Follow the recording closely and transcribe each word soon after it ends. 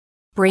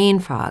brain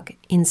fog,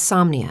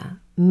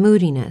 insomnia,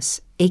 moodiness,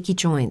 achy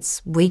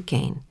joints, weight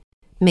gain.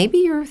 Maybe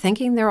you're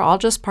thinking they're all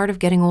just part of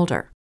getting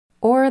older,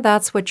 or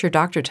that's what your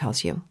doctor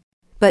tells you.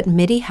 But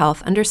MIDI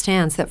Health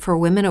understands that for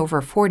women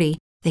over 40,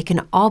 they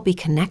can all be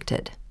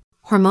connected.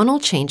 Hormonal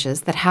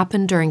changes that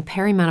happen during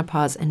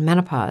perimenopause and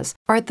menopause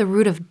are at the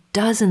root of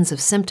dozens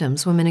of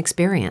symptoms women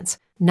experience,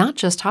 not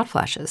just hot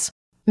flashes.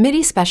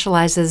 MIDI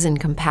specializes in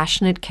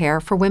compassionate care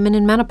for women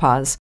in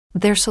menopause.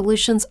 Their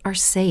solutions are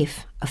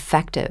safe,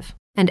 effective,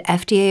 and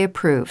FDA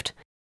approved.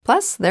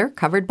 Plus, they're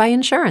covered by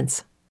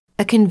insurance.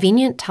 A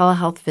convenient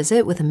telehealth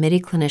visit with a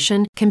MIDI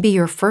clinician can be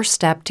your first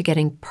step to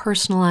getting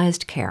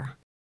personalized care.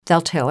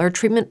 They'll tailor a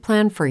treatment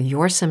plan for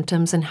your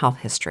symptoms and health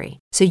history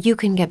so you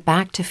can get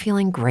back to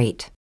feeling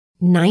great.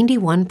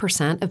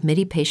 91% of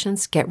MIDI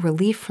patients get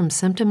relief from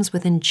symptoms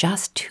within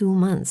just 2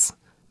 months.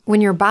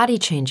 When your body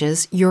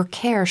changes, your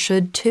care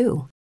should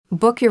too.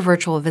 Book your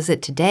virtual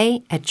visit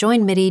today at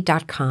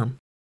joinmidi.com.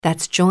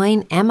 That's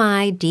joinmidi.com.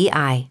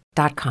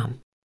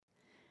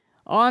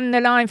 On the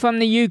line from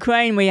the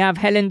Ukraine, we have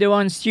Helen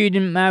Duron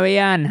student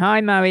Marianne.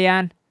 Hi,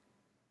 Marianne.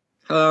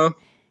 Hello.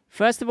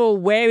 First of all,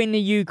 where in the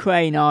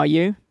Ukraine are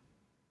you?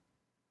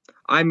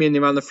 I'm in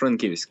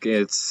Ivano-Frankivsk.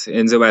 It's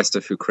in the west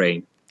of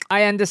Ukraine.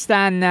 I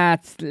understand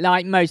that,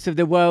 like most of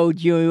the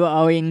world, you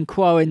are in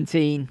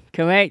quarantine,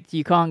 correct?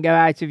 You can't go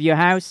out of your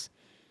house?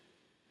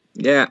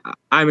 Yeah,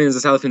 I'm in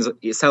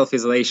the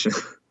self-isolation.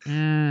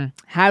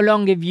 How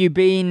long have you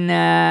been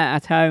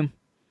at home?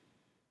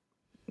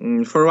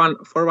 For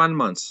 1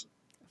 month.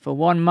 For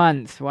 1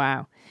 month,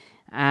 wow.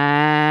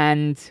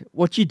 And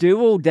what you do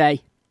all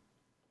day?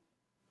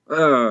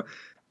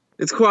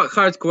 It's quite a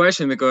hard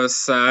question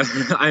because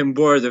I'm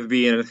bored of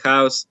being at the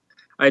house.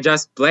 I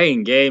just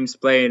playing games,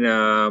 playing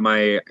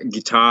my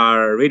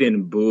guitar,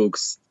 reading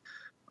books.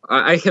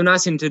 I have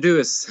nothing to do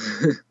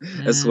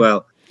as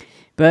well.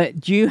 But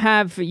do you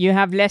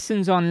have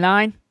lessons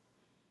online?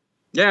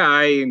 Yeah,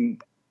 I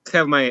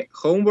have my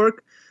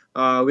homework.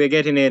 We're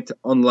getting it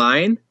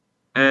online,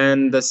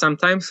 and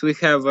sometimes we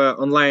have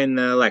online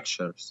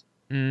lectures.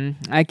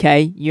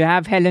 Okay, you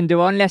have Helen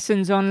Duron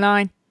lessons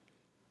online?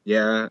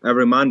 Yeah,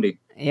 every Monday.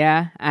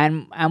 Yeah,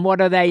 and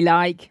what are they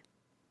like?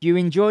 Do you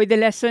enjoy the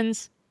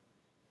lessons?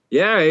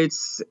 Yeah,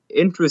 it's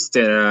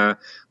interesting.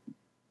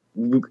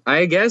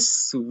 I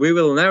guess we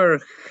will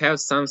never have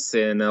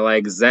something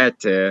like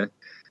that.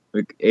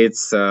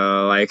 It's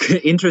like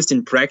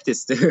interesting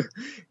practice to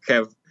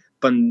have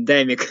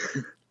pandemic.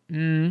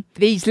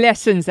 These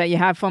lessons that you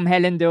have from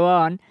Helen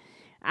Duron,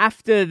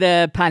 after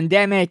the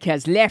pandemic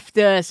has left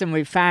us and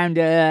we've found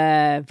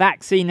a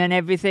vaccine and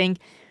everything,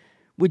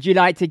 would you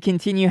like to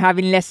continue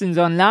having lessons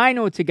online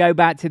or to go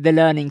back to the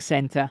learning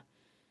center?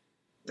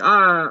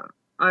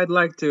 I'd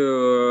like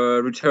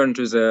to return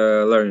to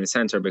the learning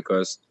center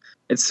because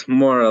it's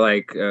more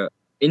like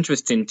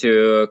interesting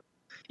to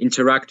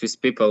interact with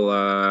people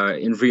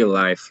in real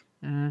life.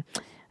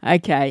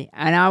 Okay,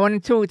 and I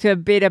want to talk a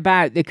bit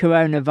about the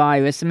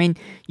coronavirus. I mean,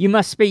 you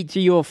must speak to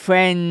your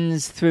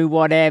friends through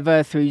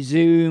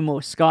Zoom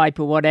or Skype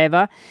or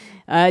whatever.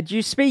 Do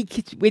you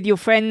speak with your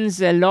friends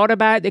a lot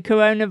about the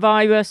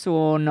coronavirus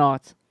or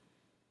not?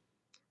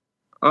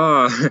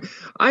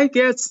 I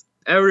guess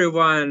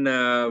everyone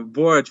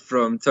bored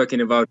from talking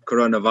about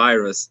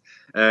coronavirus.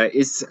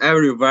 It's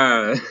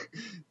everywhere.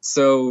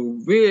 So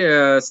we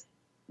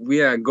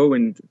are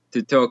going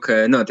to talk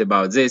not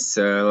about this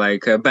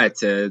like a bad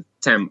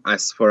time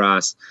as for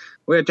us.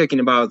 We're talking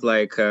about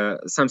like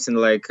something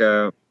like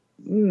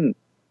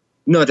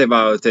not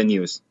about the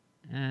news.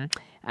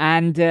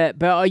 And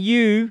but are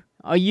you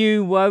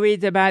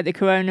worried about the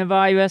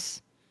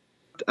coronavirus?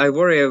 I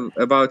worry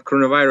about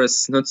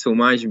coronavirus not so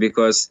much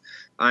because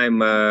I'm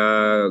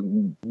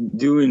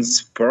doing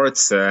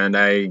sports and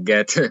I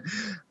get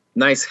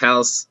nice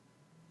health.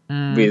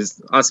 With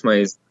asthma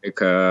is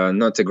like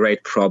not a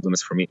great problem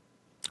for me.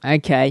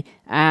 Okay,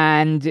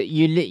 and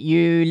you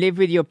live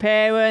with your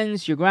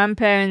parents, your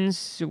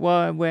grandparents?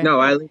 Where? No,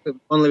 I live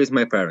only with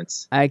my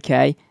parents.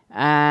 Okay,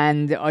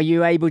 and are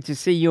you able to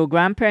see your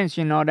grandparents?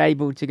 You're not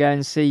able to go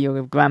and see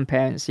your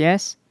grandparents,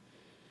 yes?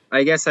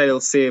 I guess I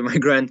will see my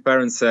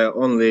grandparents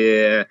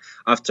only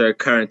after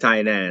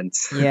quarantine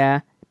ends.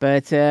 Yeah,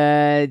 but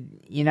do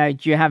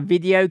you have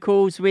video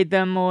calls with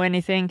them or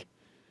anything?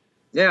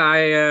 Yeah,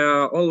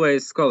 I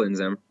always calling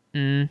them.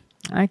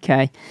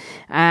 Okay.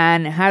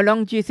 And how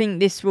long do you think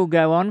this will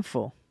go on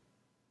for?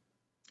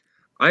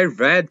 I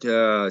read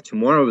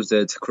tomorrow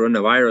that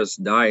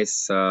coronavirus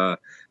dies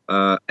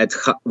at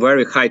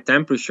very high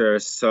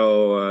temperatures,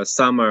 so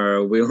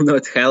summer will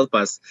not help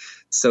us.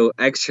 So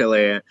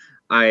actually,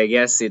 I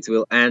guess it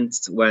will end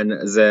when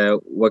the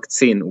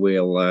vaccine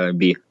will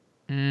be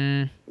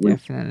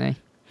definitely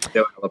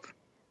developed.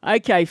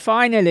 Okay,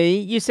 finally,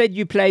 you said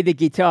you play the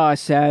guitar,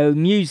 so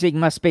music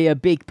must be a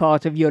big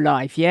part of your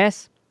life,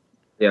 yes?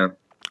 Yeah.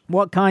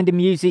 What kind of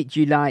music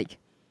do you like?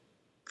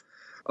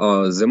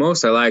 The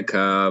most I like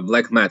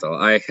black metal.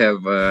 I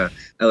have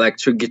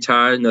electric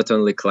guitar, not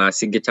only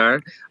classic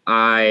guitar.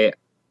 I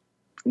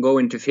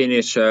going to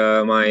finish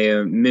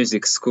my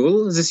music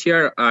school this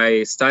year.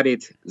 I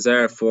studied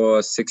there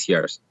for 6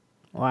 years.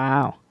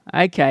 Wow.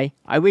 Okay.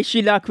 I wish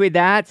you luck with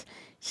that.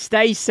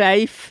 Stay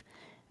safe.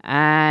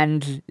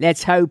 And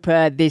let's hope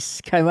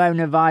this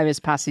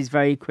coronavirus passes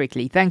very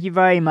quickly. Thank you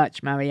very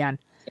much, Marianne.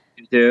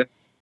 You too.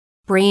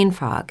 Brain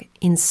fog,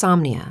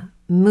 insomnia,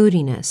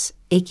 moodiness,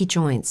 achy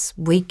joints,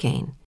 weight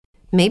gain.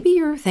 Maybe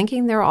you're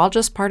thinking they're all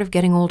just part of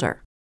getting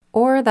older,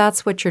 or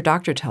that's what your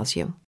doctor tells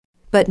you.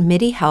 But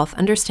MIDI Health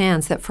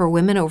understands that for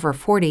women over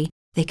 40,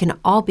 they can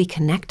all be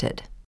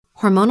connected.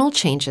 Hormonal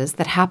changes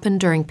that happen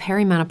during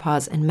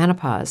perimenopause and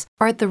menopause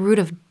are at the root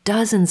of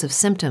dozens of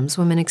symptoms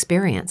women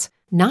experience,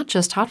 not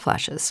just hot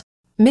flashes.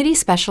 MIDI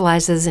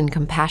specializes in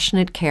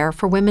compassionate care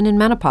for women in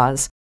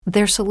menopause.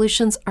 Their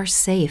solutions are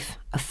safe,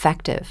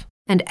 effective,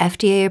 and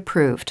FDA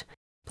approved.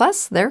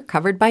 Plus, they're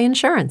covered by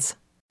insurance.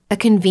 A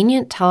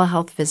convenient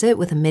telehealth visit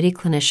with a MIDI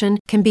clinician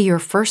can be your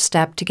first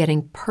step to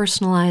getting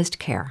personalized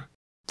care.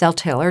 They'll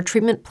tailor a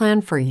treatment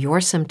plan for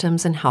your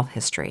symptoms and health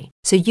history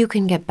so you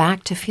can get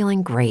back to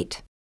feeling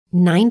great.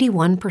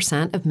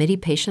 91% of MIDI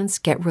patients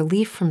get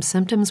relief from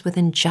symptoms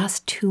within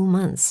just 2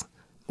 months.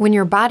 When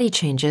your body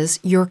changes,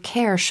 your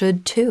care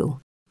should too.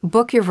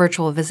 Book your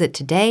virtual visit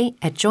today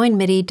at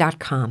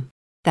joinmidi.com.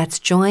 That's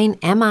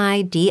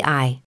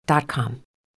joinmidi.com.